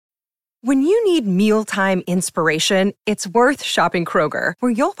When you need mealtime inspiration, it's worth shopping Kroger,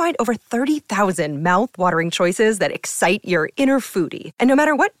 where you'll find over 30,000 mouth-watering choices that excite your inner foodie. And no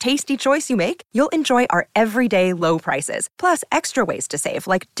matter what tasty choice you make, you'll enjoy our everyday low prices, plus extra ways to save,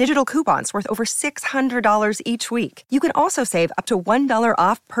 like digital coupons worth over $600 each week. You can also save up to $1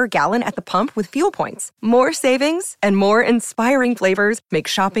 off per gallon at the pump with fuel points. More savings and more inspiring flavors make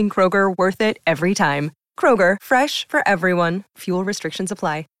shopping Kroger worth it every time. Kroger, fresh for everyone. Fuel restrictions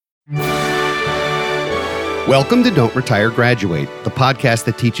apply. Welcome to Don't Retire, Graduate, the podcast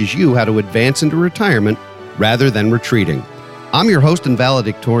that teaches you how to advance into retirement rather than retreating. I'm your host and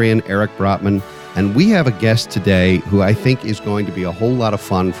valedictorian, Eric Brotman, and we have a guest today who I think is going to be a whole lot of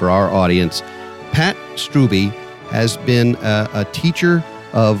fun for our audience. Pat Strube has been a teacher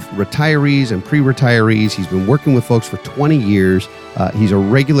of retirees and pre-retirees. He's been working with folks for 20 years. He's a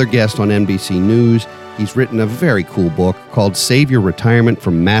regular guest on NBC News. He's written a very cool book called Save Your Retirement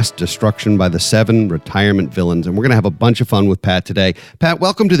from Mass Destruction by the 7 Retirement Villains. And we're going to have a bunch of fun with Pat today. Pat,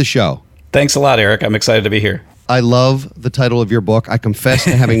 welcome to the show. Thanks a lot, Eric. I'm excited to be here. I love the title of your book. I confess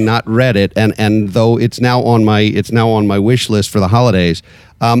to having not read it, and though it's now on my wish list for the holidays.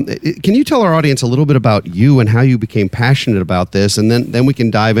 Can you tell our audience a little bit about you and how you became passionate about this, and then we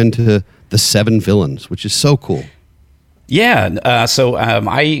can dive into the 7 villains, which is so cool. Yeah. So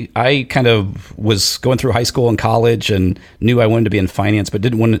I kind of was going through high school and college and knew I wanted to be in finance, but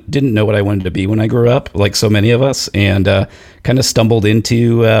didn't know what I wanted to be when I grew up, like so many of us, and kind of stumbled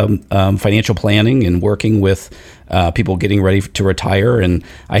into financial planning and working with people getting ready to retire. And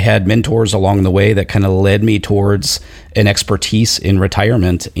I had mentors along the way that kind of led me towards an expertise in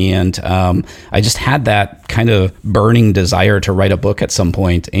retirement. And I just had that kind of burning desire to write a book at some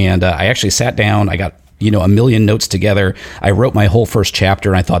point. And I actually sat down, I got a million notes together. I wrote my whole first chapter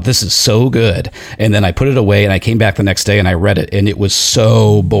and I thought, this is so good. And then I put it away and I came back the next day and I read it and it was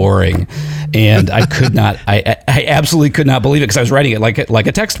so boring. And I could not, I absolutely could not believe it because I was writing it like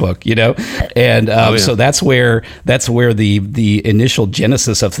a textbook, And so that's where the initial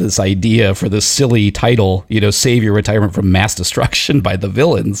genesis of this idea for this silly title, Save Your Retirement from Mass Destruction by the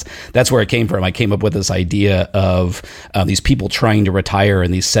Villains. That's where it came from. I came up with this idea of these people trying to retire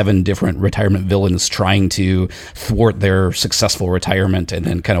and these 7 different retirement villains trying to thwart their successful retirement, and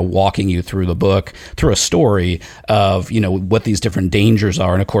then kind of walking you through the book, through a story of, what these different dangers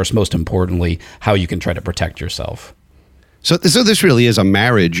are. And of course, most importantly, how you can try to protect yourself. So this really is a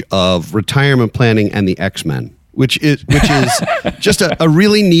marriage of retirement planning and the X-Men. Which is just a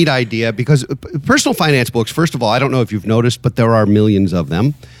really neat idea, because personal finance books, first of all, I don't know if you've noticed, but there are millions of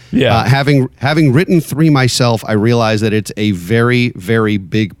them. Yeah. Having written 3 myself, I realize that it's a very, very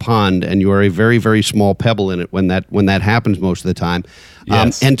big pond, and you are a very, very small pebble in it when that happens most of the time.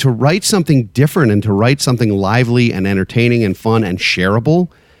 Yes. And to write something different and to write something lively and entertaining and fun and shareable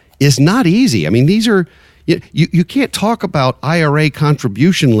is not easy. I mean, these are... You can't talk about IRA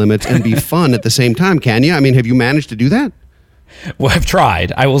contribution limits and be fun at the same time, can you? I mean, have you managed to do that? Well, I've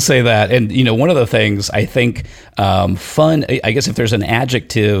tried. I will say that. And, one of the things I think fun, I guess if there's an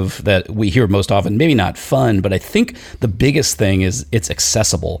adjective that we hear most often, maybe not fun, but I think the biggest thing is it's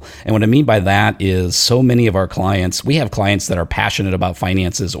accessible. And what I mean by that is so many of our clients, we have clients that are passionate about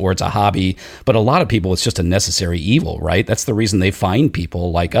finances or it's a hobby, but a lot of people, it's just a necessary evil, right? That's the reason they find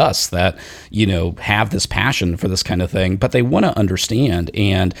people like us that, have this passion for this kind of thing, but they want to understand.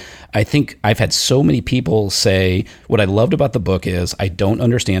 And I think I've had so many people say, what I loved about the book is I don't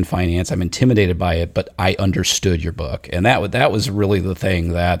understand finance. I'm intimidated by it, but I understood your book. And that was really the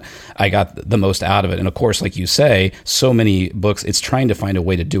thing that I got the most out of it. And of course, like you say, so many books, it's trying to find a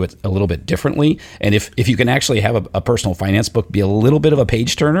way to do it a little bit differently. And if you can actually have a personal finance book be a little bit of a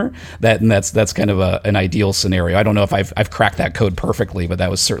page turner, that's kind of an ideal scenario. I don't know if I've cracked that code perfectly, but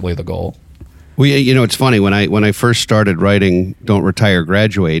that was certainly the goal. Well, it's funny, when I first started writing Don't Retire,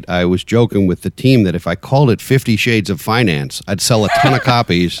 Graduate, I was joking with the team that if I called it 50 Shades of Finance, I'd sell a ton of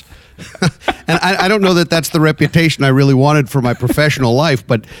copies. And I don't know that that's the reputation I really wanted for my professional life,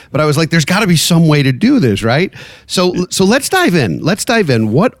 but I was like, there's got to be some way to do this, right? So let's dive in.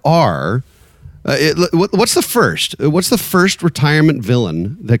 What are what's the first retirement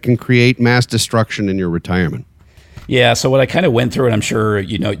villain that can create mass destruction in your retirement? Yeah, so what I kind of went through, and I'm sure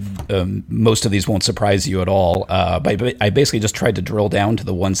most of these won't surprise you at all, but I basically just tried to drill down to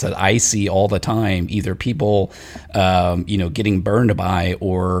the ones that I see all the time, either people getting burned by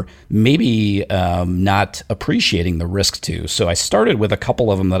or maybe not appreciating the risk to. So I started with a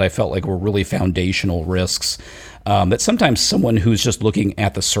couple of them that I felt like were really foundational risks. that sometimes someone who's just looking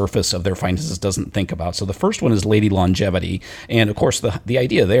at the surface of their finances doesn't think about. So the first one is Lady Longevity. And of course, the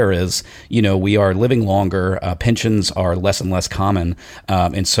idea there is, we are living longer, pensions are less and less common.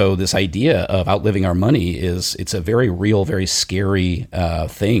 And so this idea of outliving our money it's a very real, very scary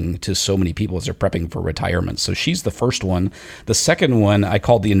thing to so many people as they're prepping for retirement. So she's the first one. The second one I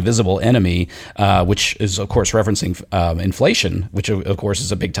called the invisible enemy, which is, of course, referencing inflation, which, of course,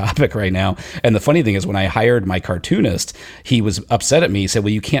 is a big topic right now. And the funny thing is, when I hired my cartoonist, he was upset at me. He said,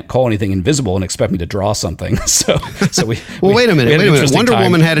 well, you can't call anything invisible and expect me to draw something. So we wait a minute. Wonder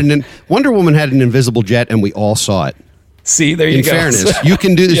Woman had an invisible jet, and we all saw it. See, there you go. In fairness, you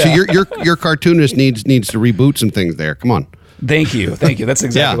can do this. Yeah. So your cartoonist needs to reboot some things there. Come on. Thank you. That's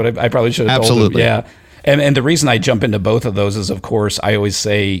exactly what I probably should have told him. Yeah. And the reason I jump into both of those is, of course, I always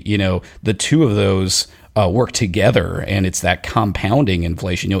say, the two of those work together, and it's that compounding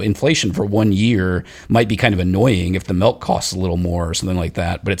inflation. Inflation for 1 year might be kind of annoying if the milk costs a little more or something like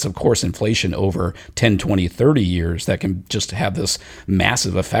that, but it's, of course, inflation over 10, 20, 30 years that can just have this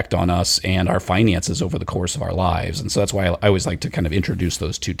massive effect on us and our finances over the course of our lives. And so that's why I always like to kind of introduce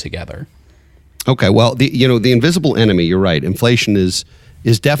those two together. Okay, well, the invisible enemy, you're right. Inflation is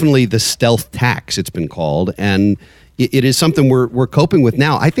definitely the stealth tax, it's been called, and it is something we're coping with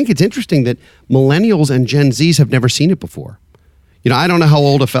now. I think it's interesting that millennials and Gen Zs have never seen it before. I don't know how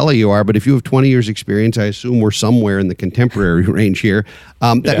old a fella you are, but if you have 20 years experience, I assume we're somewhere in the contemporary range here.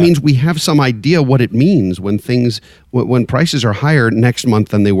 That means we have some idea what it means when prices are higher next month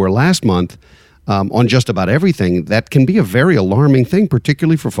than they were last month on just about everything. That can be a very alarming thing,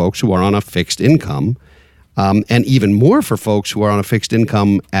 particularly for folks who are on a fixed income, and even more for folks who are on a fixed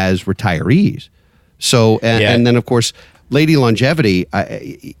income as retirees. So, and then, of course, Lady Longevity,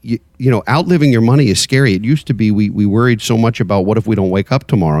 outliving your money is scary. It used to be we worried so much about what if we don't wake up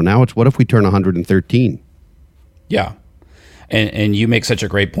tomorrow. Now it's what if we turn 113? Yeah. And you make such a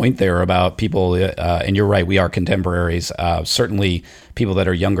great point there about people, and you're right, we are contemporaries. Certainly people that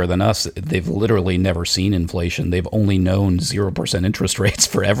are younger than us, they've literally never seen inflation. They've only known 0% interest rates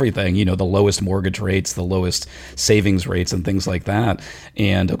for everything, the lowest mortgage rates, the lowest savings rates, and things like that.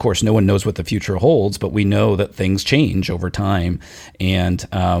 And of course, no one knows what the future holds, but we know that things change over time. And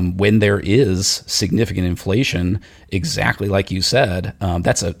when there is significant inflation, exactly like you said,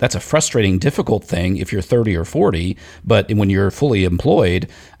 that's a frustrating, difficult thing if you're 30 or 40, but when you're fully employed,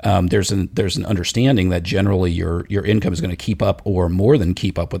 there's an understanding that generally your income is going to keep up or more than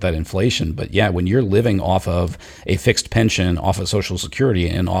keep up with that inflation. But yeah, when you're living off of a fixed pension, off of Social Security,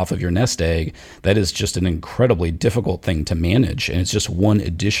 and off of your nest egg, that is just an incredibly difficult thing to manage, and it's just one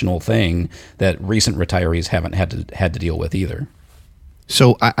additional thing that recent retirees haven't had to deal with either.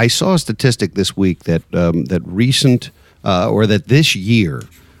 So I saw a statistic this week that this year,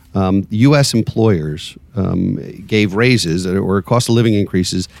 U.S. employers gave raises or cost of living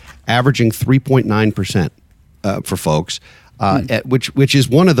increases averaging 3.9% for folks, which is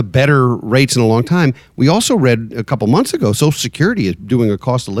one of the better rates in a long time. We also read a couple months ago Social Security is doing a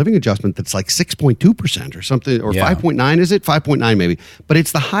cost of living adjustment that's like 6.2% or something, or 5.9, is it? 5.9 maybe. But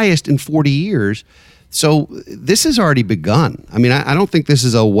it's the highest in 40 years. So this has already begun. I mean, I don't think this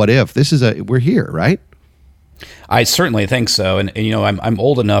is a what if. We're here, right? I certainly think so. And I'm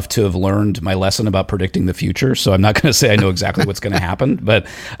old enough to have learned my lesson about predicting the future. So I'm not going to say I know exactly what's going to happen. But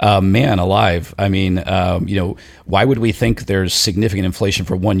man alive, I mean, why would we think there's significant inflation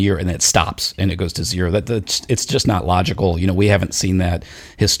for 1 year and then it stops and it goes to zero? It's just not logical. We haven't seen that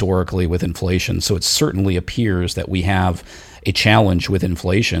historically with inflation. So it certainly appears that we have a challenge with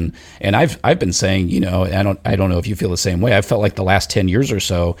inflation. And I've been saying, I don't know if you feel the same way. I've felt like the last 10 years or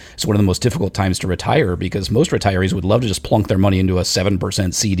so is one of the most difficult times to retire, because most retirees would love to just plunk their money into a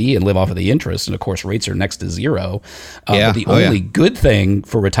 7% CD and live off of the interest. And of course, rates are next to zero. But the only good thing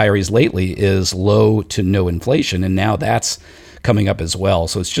for retirees lately is low to no inflation. And now that's coming up as well.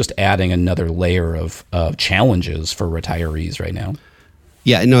 So it's just adding another layer of challenges for retirees right now.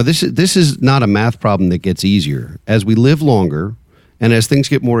 Yeah, no, this is not a math problem that gets easier. As we live longer and as things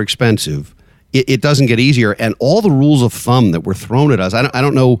get more expensive, it doesn't get easier. And all the rules of thumb that were thrown at us, I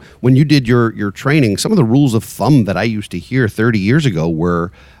don't know, when you did your training, some of the rules of thumb that I used to hear 30 years ago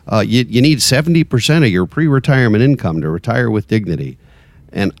were you need 70% of your pre-retirement income to retire with dignity.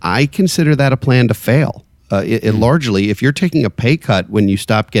 And I consider that a plan to fail. Largely, if you're taking a pay cut when you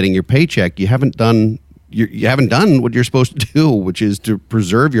stop getting your paycheck, you haven't done what you're supposed to do, which is to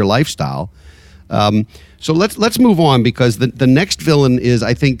preserve your lifestyle. So let's move on, because the next villain is,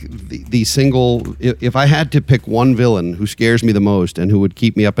 I think, the single. If I had to pick one villain who scares me the most and who would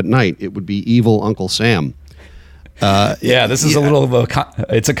keep me up at night, it would be evil Uncle Sam. Yeah, this is a little of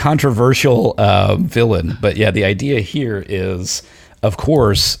it's a controversial villain, but yeah, the idea here is, of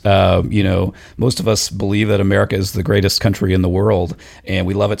course, most of us believe that America is the greatest country in the world, and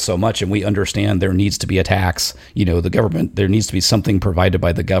we love it so much, and we understand there needs to be a tax. The government, there needs to be something provided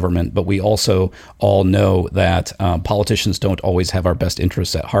by the government, but we also all know that politicians don't always have our best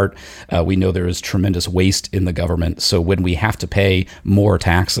interests at heart. We know there is tremendous waste in the government, so when we have to pay more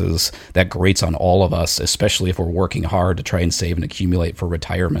taxes, that grates on all of us, especially if we're working hard to try and save and accumulate for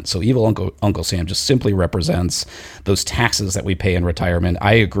retirement. So Evil Uncle Sam just simply represents those taxes that we pay in retirement.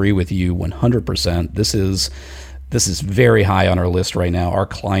 I agree with you 100%. This is very high on our list right now. Our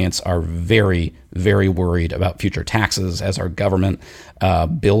clients are very, very worried about future taxes as our government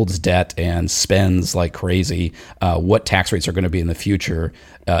builds debt and spends like crazy. What tax rates are going to be in the future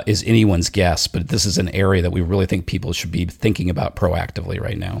is anyone's guess, but this is an area that we really think people should be thinking about proactively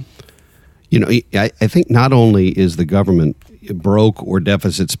right now. I think not only is the government broke or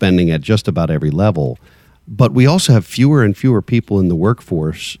deficit spending at just about every level, but we also have fewer and fewer people in the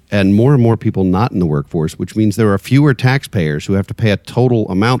workforce and more people not in the workforce, which means there are fewer taxpayers who have to pay a total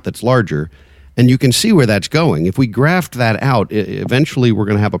amount that's larger. And you can see where that's going. If we graft that out, eventually we're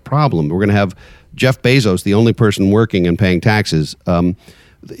going to have a problem. We're going to have Jeff Bezos, the only person working and paying taxes. I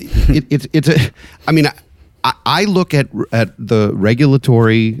look at the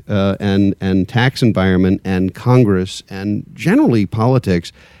regulatory and tax environment and Congress and generally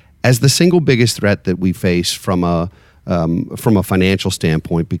politics as the single biggest threat that we face from a financial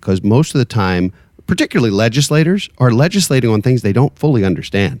standpoint, because most of the time, particularly legislators, are legislating on things they don't fully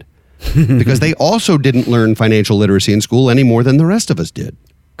understand because they also didn't learn financial literacy in school any more than the rest of us did.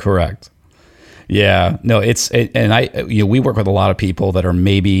 Correct. Yeah, no, we work with a lot of people that are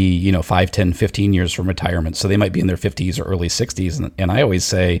maybe, 5, 10, 15 years from retirement. So they might be in their 50s or early 60s. And I always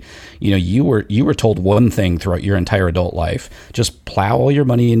say, you were told one thing throughout your entire adult life: just plow all your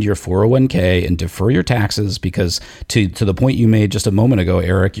money into your 401k and defer your taxes, because to the point you made just a moment ago,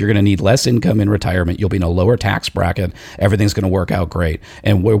 Eric, you're going to need less income in retirement. You'll be in a lower tax bracket. Everything's going to work out great.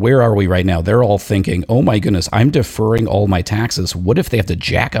 And where are we right now? They're all thinking, oh my goodness, I'm deferring all my taxes. What if they have to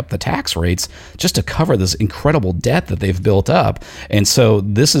jack up the tax rates just to cover this incredible debt that they've built up? And so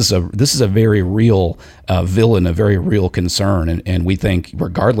this is a very real villain, a very real concern. And we think,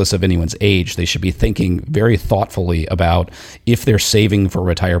 regardless of anyone's age, they should be thinking very thoughtfully about, if they're saving for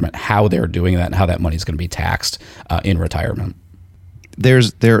retirement, how they're doing that and how that money is going to be taxed in retirement. There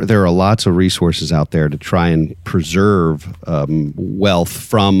are lots of resources out there to try and preserve wealth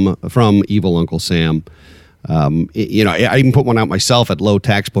from Evil Uncle Sam. I even put one out myself at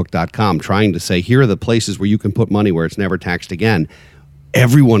lowtaxbook.com, trying to say, here are the places where you can put money where it's never taxed again.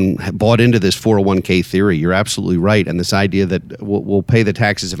 Everyone bought into this 401k theory. You're absolutely right. And this idea that we'll pay the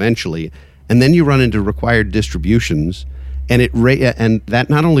taxes eventually. And then you run into required distributions. And and that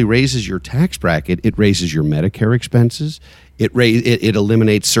not only raises your tax bracket, it raises your Medicare expenses. It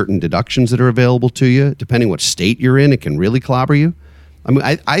eliminates certain deductions that are available to you. Depending what state you're in, it can really clobber you. I mean,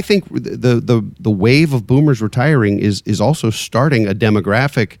 I think the wave of boomers retiring is also starting a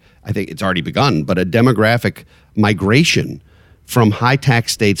demographic. I think it's already begun, but a demographic migration from high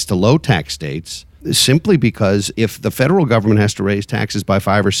tax states to low tax states, simply because if the federal government has to raise taxes by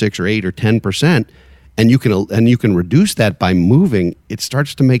 5 or 6 or 8 or 10%, and you can reduce that by moving, it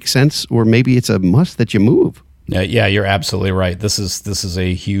starts to make sense, or maybe it's a must that you move. Yeah, you're absolutely right. This is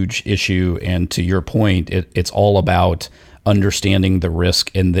a huge issue, and to your point, it's all about understanding the risk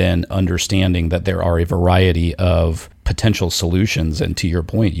and then understanding that there are a variety of potential solutions. And to your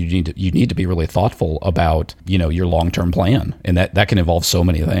point, you need to be really thoughtful about, your long-term plan, and that can involve so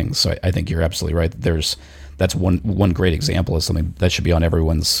many things. So I think you're absolutely right. That's one great example of something that should be on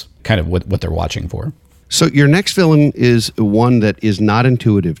everyone's kind of what they're watching for. So your next villain is one that is not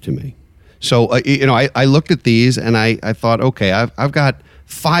intuitive to me. So I looked at these and I thought, okay, I've got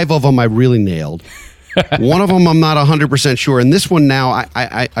 5 of them I really nailed. One of them I'm not 100% sure, and this one now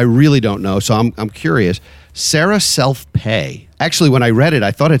I really don't know. So I'm curious. Sarah Self-Pay. Actually, when I read it,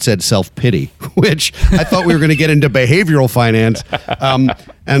 I thought it said self-pity, which I thought we were going to get into behavioral finance,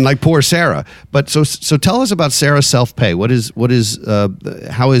 and like poor Sarah. But so tell us about Sarah Self-Pay.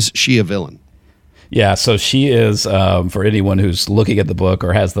 How is she a villain? Yeah, so she is, for anyone who's looking at the book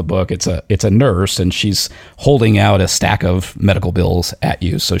or has the book, it's a nurse, and she's holding out a stack of medical bills at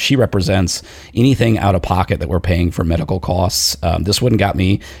you. So she represents anything out of pocket that we're paying for medical costs. This one got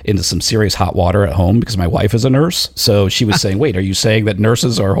me into some serious hot water at home because my wife is a nurse. So she was saying, wait, are you saying that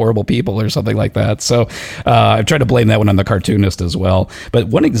nurses are horrible people or something like that? So I've tried to blame that one on the cartoonist as well. But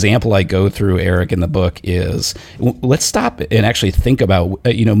one example I go through, Eric, in the book is, let's stop and actually think about,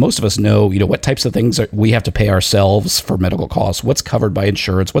 most of us know, what types of things things we have to pay ourselves for medical costs, what's covered by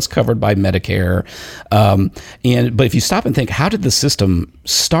insurance, what's covered by Medicare. But if you stop and think, how did the system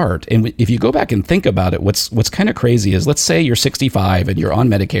start? And if you go back and think about it, what's kind of crazy is, let's say you're 65 and you're on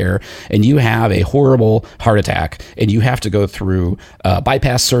Medicare and you have a horrible heart attack and you have to go through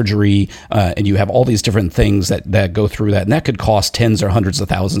bypass surgery and you have all these different things that go through that. And that could cost tens or hundreds of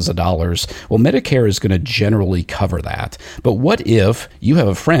thousands of dollars. Well, Medicare is going to generally cover that. But what if you have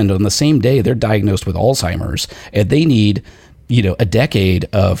a friend on the same day they're diagnosed with Alzheimer's and they need a decade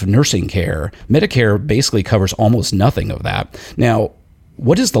of nursing care? Medicare basically covers almost nothing of that. Now,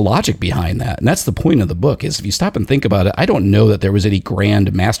 what is the logic behind that? And that's the point of the book, is if you stop and think about it, I don't know that there was any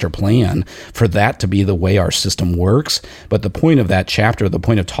grand master plan for that to be the way our system works. But the point of that chapter, the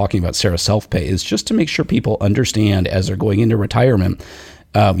point of talking about Sarah Self-Pay, is just to make sure people understand as they're going into retirement,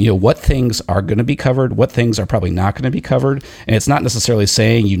 what things are going to be covered, what things are probably not going to be covered. And it's not necessarily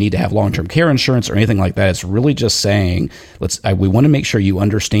saying you need to have long-term care insurance or anything like that. It's really just saying, we want to make sure you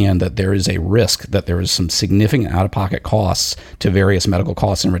understand that there is a risk, that there is some significant out-of-pocket costs to various medical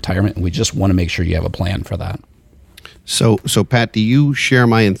costs in retirement. And we just want to make sure you have a plan for that. So Pat, do you share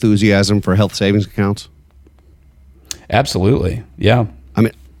my enthusiasm for health savings accounts? Absolutely. Yeah. I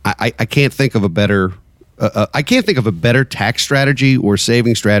mean, I can't think of a better tax strategy or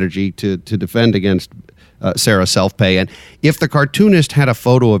saving strategy to defend against Sarah Self-Pay. And if the cartoonist had a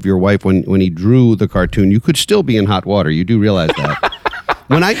photo of your wife when he drew the cartoon, you could still be in hot water. You do realize that.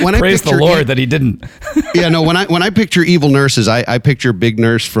 Praise the Lord that he didn't. Yeah, no. When I picture evil nurses, I picture Big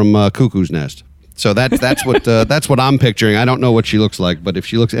Nurse from Cuckoo's Nest. So that's what I'm picturing. I don't know what she looks like, but if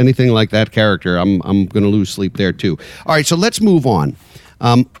she looks anything like that character, I'm going to lose sleep there too. All right, so let's move on.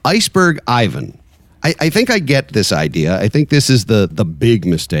 Iceberg Ivan. I think I get this idea. I think this is the big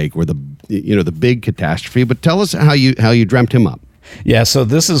mistake or the big catastrophe. But tell us how you dreamt him up. Yeah, so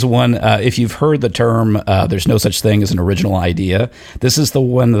this is one, if you've heard the term, there's no such thing as an original idea, this is the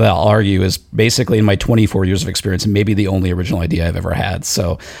one that I'll argue is basically, in my 24 years of experience, maybe the only original idea I've ever had.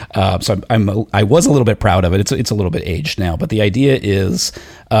 So I was a little bit proud of it. It's a little bit aged now, but the idea is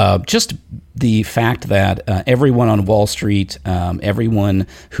just the fact that everyone on Wall Street, everyone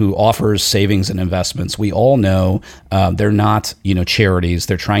who offers savings and investments, we all know they're not, charities.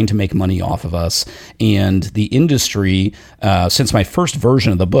 They're trying to make money off of us. And the industry, since my first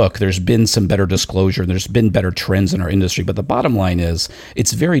version of the book, there's been some better disclosure. There's been better trends in our industry. But the bottom line is,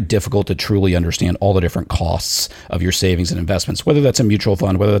 it's very difficult to truly understand all the different costs of your savings and investments, whether that's a mutual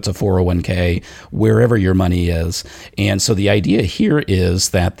fund, whether that's a 401k, wherever your money is. And so the idea here is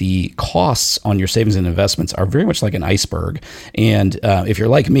that the costs on your savings and investments are very much like an iceberg. And if you're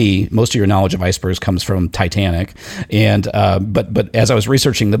like me, most of your knowledge of icebergs comes from Titanic. And but as I was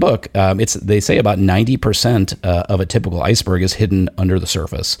researching the book, they say about 90% of a typical iceberg is hidden under the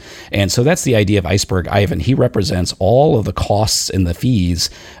surface. And so that's the idea of Iceberg Ivan. He represents all of the costs and the fees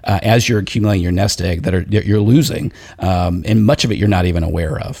as you're accumulating your nest egg that you're losing. And much of it you're not even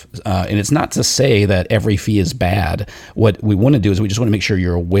aware of. And it's not to say that every fee is bad. What we want to do is we just want to make sure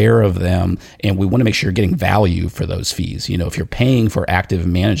you're aware of them, and we want to make sure you're getting value for those fees. If you're paying for active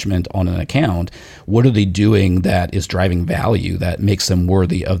management on an account, what are they doing that is driving value that makes them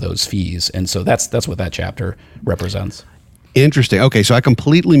worthy of those fees? And so that's what that chapter represents. Interesting. Okay, so I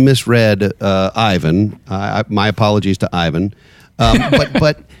completely misread Ivan. My apologies to Ivan.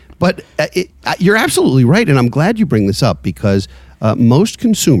 But you're absolutely right, and I'm glad you bring this up, because most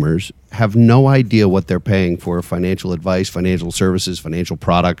consumers have no idea what they're paying for financial advice, financial services, financial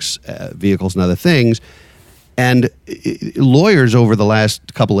products, vehicles, and other things. And lawyers over the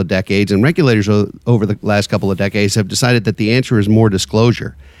last couple of decades and regulators over the last couple of decades have decided that the answer is more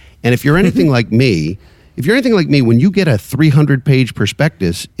disclosure. And if you're anything like me, when you get a 300-page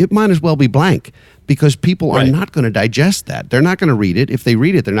prospectus, it might as well be blank, because people are not going to digest that. They're not going to read it. If they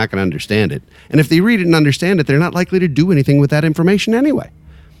read it, they're not going to understand it. And if they read it and understand it, they're not likely to do anything with that information anyway.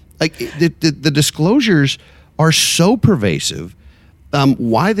 Like the disclosures are so pervasive.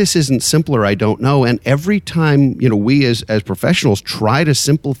 Why this isn't simpler, I don't know. And every time we as professionals try to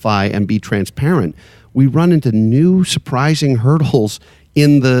simplify and be transparent, we run into new surprising hurdles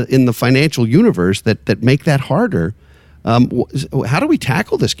in the financial universe that make that harder. How do we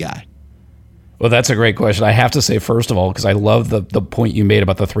tackle this guy? Well, that's a great question. I have to say, first of all, because I love the point you made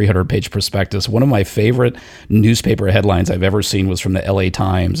about the 300-page prospectus. One of my favorite newspaper headlines I've ever seen was from the LA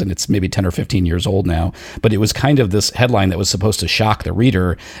Times, and it's maybe 10 or 15 years old now. But it was kind of this headline that was supposed to shock the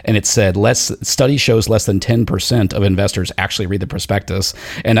reader, and it said, study shows less than 10% of investors actually read the prospectus.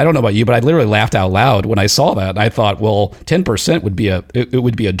 And I don't know about you, but I literally laughed out loud when I saw that. And I thought, well, 10% would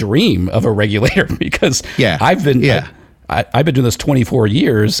be a dream of a regulator, because I've I've been doing this 24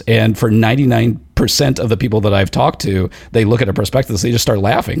 years, and for 99% of the people that I've talked to, they look at a prospectus, they just start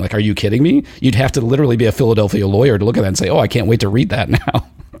laughing. Like, are you kidding me? You'd have to literally be a Philadelphia lawyer to look at that and say, oh, I can't wait to read that now.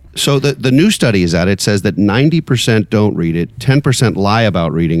 So the new study is out. It says that 90% don't read it, 10% lie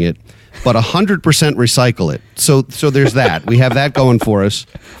about reading it, but 100% recycle it. So there's that. We have that going for us.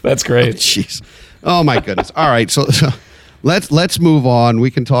 That's great. Jeez. Oh my goodness. All right. So let's move on. We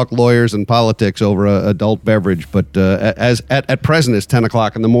can talk lawyers and politics over a adult beverage, but as at present it's 10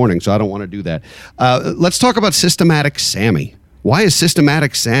 o'clock in the morning, so I don't want to do that. Let's talk about Systematic Sammy. Why is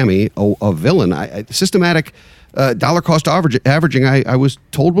Systematic Sammy a villain? Systematic dollar cost averaging, I was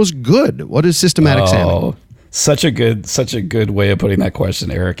told, was good. What is Systematic Sammy? Such a good way of putting that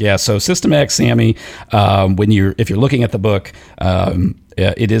question, Eric. Yeah. So Systematic Sammy, if you're looking at the book,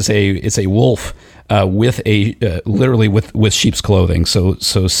 it's a wolf with literally with sheep's clothing. So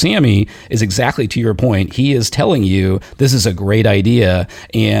Sammy is exactly to your point. He is telling you this is a great idea,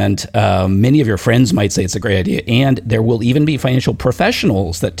 and many of your friends might say it's a great idea, and there will even be financial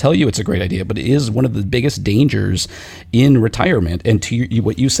professionals that tell you it's a great idea. But it is one of the biggest dangers in retirement. And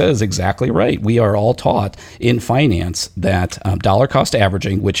what you said is exactly right. We are all taught in finance that dollar cost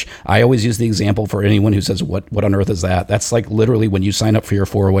averaging, which I always use the example for anyone who says, what on earth is that? That's like literally when you sign up for your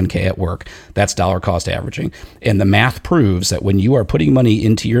 401k at work. That's dollar cost averaging. And the math proves that when you are putting money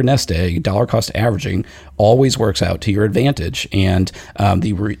into your nest egg, dollar cost averaging always works out to your advantage. And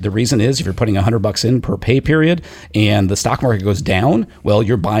the reason is, if you're putting $100 in per pay period and the stock market goes down, well,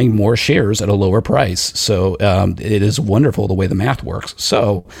 you're buying more shares at a lower price. So it is wonderful the way the math works.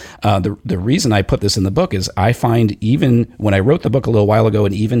 So the reason I put this in the book is I find, even when I wrote the book a little while ago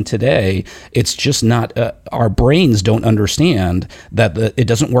and even today, it's just not, our brains don't understand that it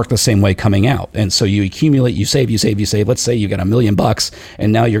doesn't work the same way coming out. And so you accumulate, you save. Let's say you got $1 million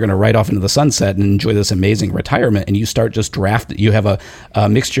and now you're going to ride off into the sunset and enjoy this amazing retirement. And you start just you have a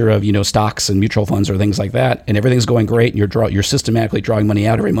mixture of, stocks and mutual funds or things like that. And everything's going great. And you're systematically drawing money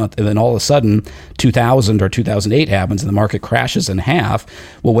out every month. And then all of a sudden 2000 or 2008 happens and the market crashes in half.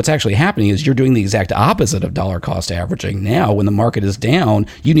 Well, what's actually happening is you're doing the exact opposite of dollar cost averaging. Now, when the market is down,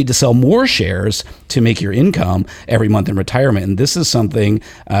 you need to sell more shares to make your income every month in retirement. And this is something,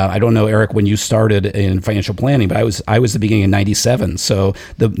 I don't know, Eric, when you started in financial planning, but I was the beginning of 97. So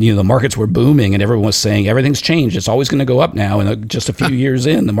the markets were booming and everyone was saying everything's changed. It's always going to go up now. And just a few years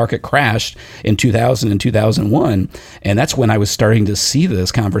in, the market crashed in 2000 and 2001. And that's when I was starting to see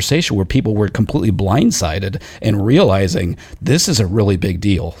this conversation where people were completely blindsided and realizing this is a really big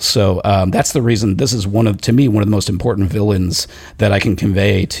deal. So that's the reason this is to me, one of the most important villains that I can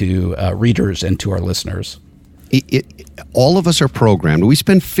convey to readers and to our listeners. All of us are programmed. We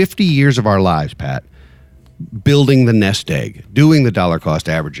spend 50 years of our lives, Pat, building the nest egg, doing the dollar cost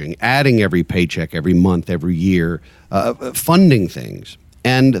averaging, adding every paycheck, every month, every year, funding things.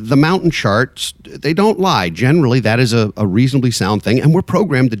 And the mountain charts, they don't lie. Generally, that is a reasonably sound thing, and we're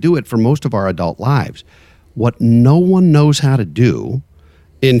programmed to do it for most of our adult lives. What no one knows how to do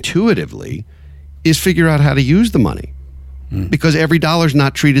intuitively is figure out how to use the money. Because every dollar's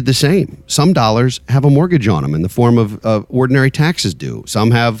not treated the same. Some dollars have a mortgage on them in the form of ordinary taxes due.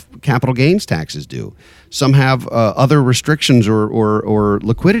 Some have capital gains taxes due. Some have other restrictions or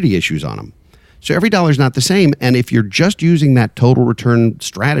liquidity issues on them. So every dollar's not the same. And if you're just using that total return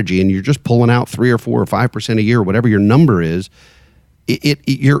strategy and you're just pulling out 3 or 4 or 5% a year, whatever your number is,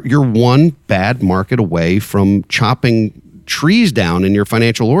 you're one bad market away from chopping trees down in your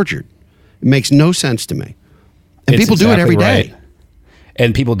financial orchard. It makes no sense to me. And people do it every day.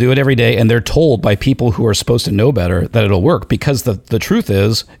 And people do it every day, and they're told by people who are supposed to know better that it'll work, because the truth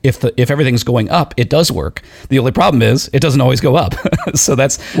is, if everything's going up, it does work. The only problem is it doesn't always go up. so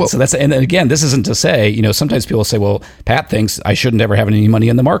that's and then again, this isn't to say, sometimes people say, well, Pat thinks I shouldn't ever have any money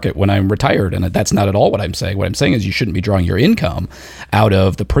in the market when I'm retired, and that's not at all what I'm saying. What I'm saying is you shouldn't be drawing your income out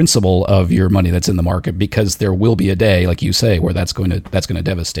of the principal of your money that's in the market, because there will be a day, like you say, where that's going to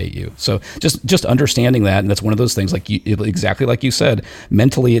devastate you. So just understanding that, and that's one of those things, exactly like you said.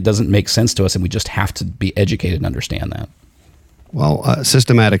 Mentally, it doesn't make sense to us, and we just have to be educated and understand that. Well,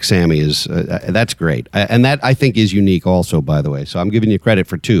 Systematic Sammy is that's great, and that I think is unique also, by the way. So I'm giving you credit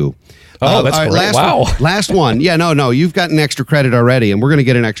for 2. Oh, that's great! Wow. Last one. Yeah, no, you've gotten extra credit already, and we're going to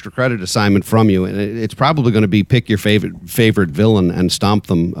get an extra credit assignment from you, and it's probably going to be pick your favorite villain and stomp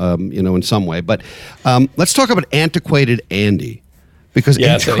them, in some way. But let's talk about Antiquated Andy. Because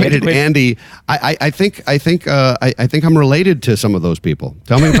Antiquated Andy, I think I'm related to some of those people.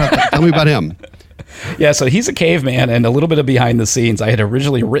 Tell me about him. Yeah, so he's a caveman, and a little bit of behind the scenes. I had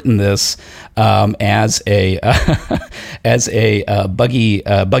originally written this as a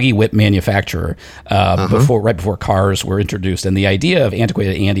buggy whip manufacturer right before cars were introduced. And the idea of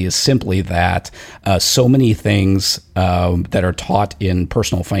Antiquated Andy is simply that so many things that are taught in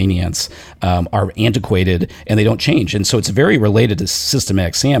personal finance are antiquated and they don't change. And so it's very related to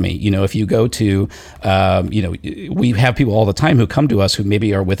Systematic Sammy. You know, if you go to, we have people all the time who come to us who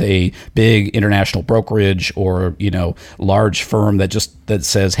maybe are with a big international brokerage or, large firm that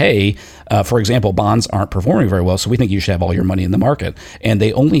says, hey, for example, bonds aren't performing very well, so we think you should have all your money in the market. And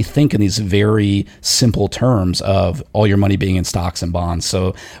they only think in these very simple terms of all your money being in stocks and bonds.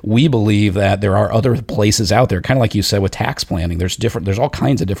 So we believe that there are other places out there, kind of like you said with tax planning. There's all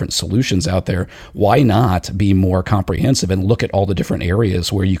kinds of different solutions out there. Why not be more comprehensive and look at all the different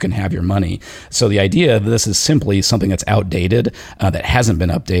areas where you can have your money? So the idea of this is simply something that's outdated, that hasn't been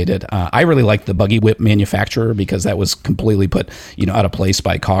updated. I really like the buggy whip manufacturer because that was completely put, out of place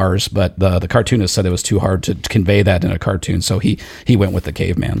by cars. But the cartoonist said it was too hard to convey that in a cartoon, so he went with the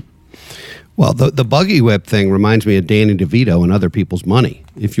caveman. Well, the buggy whip thing reminds me of Danny DeVito and Other People's Money.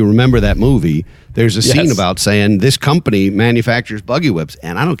 If you remember that movie, there's a scene about saying this company manufactures buggy whips,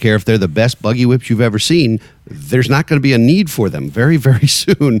 and I don't care if they're the best buggy whips you've ever seen, there's not going to be a need for them very, very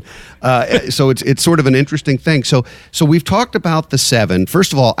soon. So it's sort of an interesting thing. So we've talked about the 7.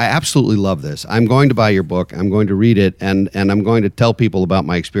 First of all, I absolutely love this. I'm going to buy your book. I'm going to read it, and I'm going to tell people about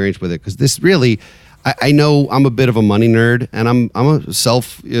my experience with it, because this really... I know I'm a bit of a money nerd, and I'm a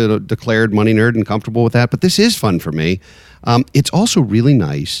self-declared money nerd and comfortable with that, but this is fun for me. It's also really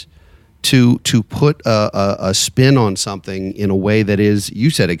nice to put a spin on something in a way that is,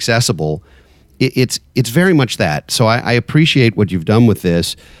 you said, accessible. It's very much that. So I appreciate what you've done with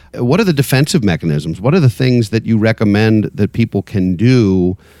this. What are the defensive mechanisms? What are the things that you recommend that people can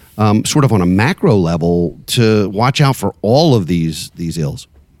do sort of on a macro level to watch out for all of these ills?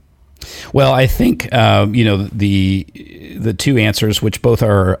 Well, I think the two answers, which both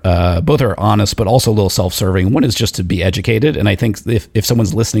are honest but also a little self-serving. One is just to be educated, and I think if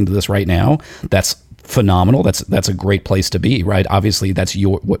someone's listening to this right now, that's phenomenal. That's a great place to be, right? Obviously,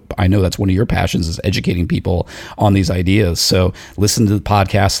 I know that's one of your passions, is educating people on these ideas. So listen to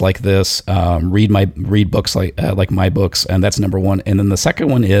podcasts like this, read books like my books, and that's number one. And then the second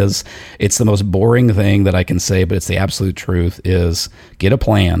one is, it's the most boring thing that I can say, but it's the absolute truth, is get a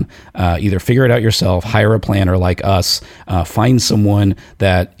plan. Either figure it out yourself, hire a planner like us, find someone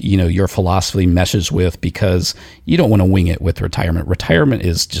that your philosophy meshes with, because you don't want to wing it with retirement. Retirement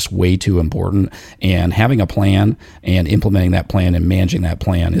is just way too important. And having a plan and implementing that plan and managing that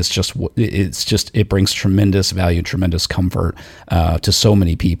plan is it brings tremendous value, tremendous comfort to so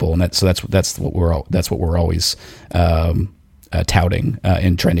many people, and that's what we're always touting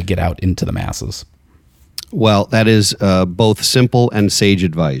and trying to get out into the masses. Well, that is both simple and sage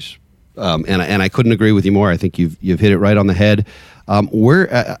advice, and I couldn't agree with you more. I think you've hit it right on the head.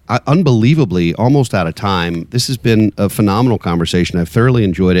 We're unbelievably almost out of time. This has been a phenomenal conversation. I've thoroughly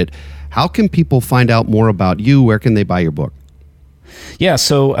enjoyed it. How can people find out more about you? Where can they buy your book? Yeah,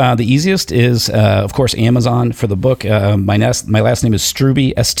 so the easiest is, of course, Amazon for the book. My last name is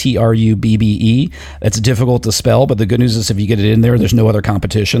Strubbe, Strubbe. That's difficult to spell, but the good news is if you get it in there, there's no other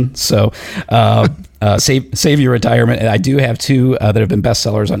competition. So Save Your Retirement. I do have 2 that have been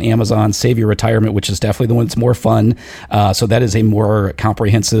bestsellers on Amazon. Save Your Retirement, which is definitely the one that's more fun. So that is a more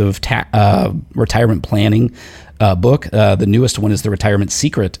comprehensive retirement planning book. The newest one is The Retirement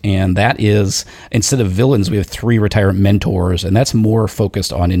Secret, and that is, instead of villains, we have 3 retirement mentors, and that's more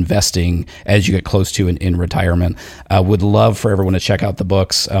focused on investing as you get close to in retirement. Would love for everyone to check out the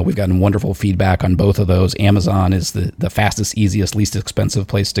books. We've gotten wonderful feedback on both of those. Amazon is the fastest, easiest, least expensive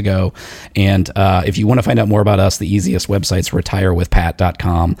place to go. And if you want to find out more about us, the easiest website's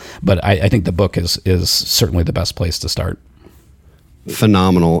retirewithpat.com. But I think the book is certainly the best place to start.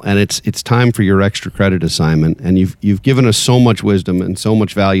 Phenomenal. And it's time for your extra credit assignment. And you've given us so much wisdom and so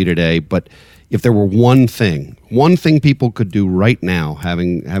much value today. But if there were one thing people could do right now,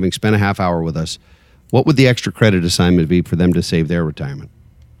 having spent a half hour with us, what would the extra credit assignment be for them to save their retirement?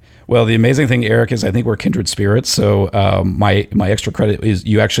 Well, the amazing thing, Eric, is I think we're kindred spirits. So my extra credit is,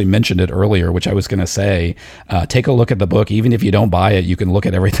 you actually mentioned it earlier, which I was going to say, take a look at the book. Even if you don't buy it, you can look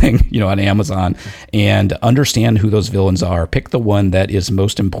at everything, on Amazon and understand who those villains are. Pick the one that is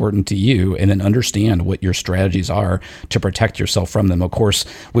most important to you, and then understand what your strategies are to protect yourself from them. Of course,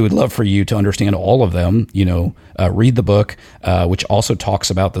 we would love for you to understand all of them. Read the book, which also talks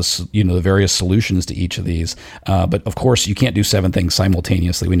about this, the various solutions to each of these. But of course, you can't do 7 things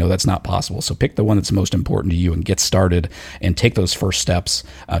simultaneously. We know that's that's not possible. So pick the one that's most important to you and get started and take those first steps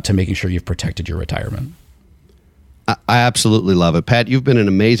to making sure you've protected your retirement. I absolutely love it. Pat, you've been an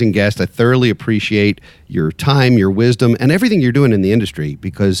amazing guest. I thoroughly appreciate your time, your wisdom, and everything you're doing in the industry,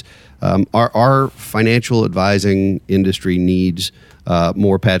 because our financial advising industry needs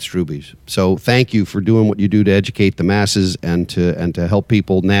more Pat Struby's. So thank you for doing what you do to educate the masses and to help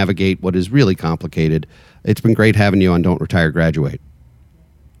people navigate what is really complicated. It's been great having you on Don't Retire, Graduate.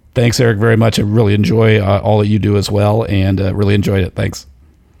 Thanks, Eric, very much. I really enjoy all that you do as well, and really enjoyed it. Thanks.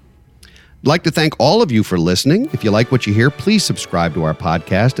 I'd like to thank all of you for listening. If you like what you hear, please subscribe to our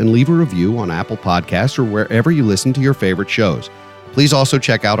podcast and leave a review on Apple Podcasts or wherever you listen to your favorite shows. Please also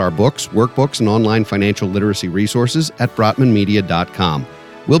check out our books, workbooks, and online financial literacy resources at brotmanmedia.com.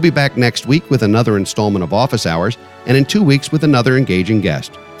 We'll be back next week with another installment of Office Hours, and in 2 weeks with another engaging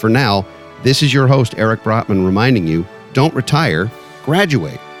guest. For now, this is your host, Eric Brotman, reminding you, don't retire,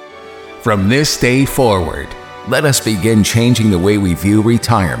 graduate. From this day forward, let us begin changing the way we view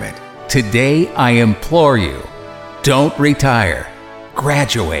retirement. Today, I implore you, don't retire,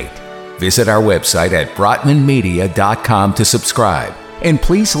 graduate. Visit our website at brotmanmedia.com to subscribe. And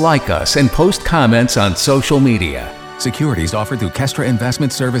please like us and post comments on social media. Securities offered through Kestra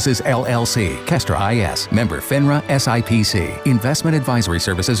Investment Services, LLC, Kestra IS, member FINRA SIPC. Investment advisory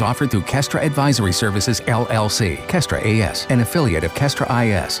services offered through Kestra Advisory Services, LLC, Kestra AS, an affiliate of Kestra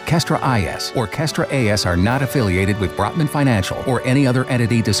IS. Kestra IS or Kestra AS are not affiliated with Brotman Financial or any other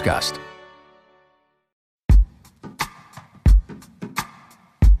entity discussed.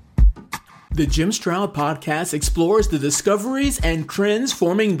 The Jim Stroud Podcast explores the discoveries and trends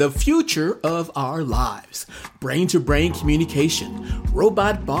forming the future of our lives. Brain-to-brain communication,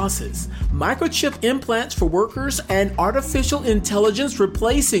 robot bosses, microchip implants for workers, and artificial intelligence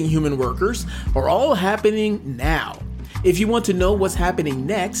replacing human workers are all happening now. If you want to know what's happening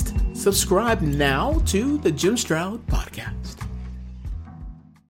next, subscribe now to the Jim Stroud Podcast.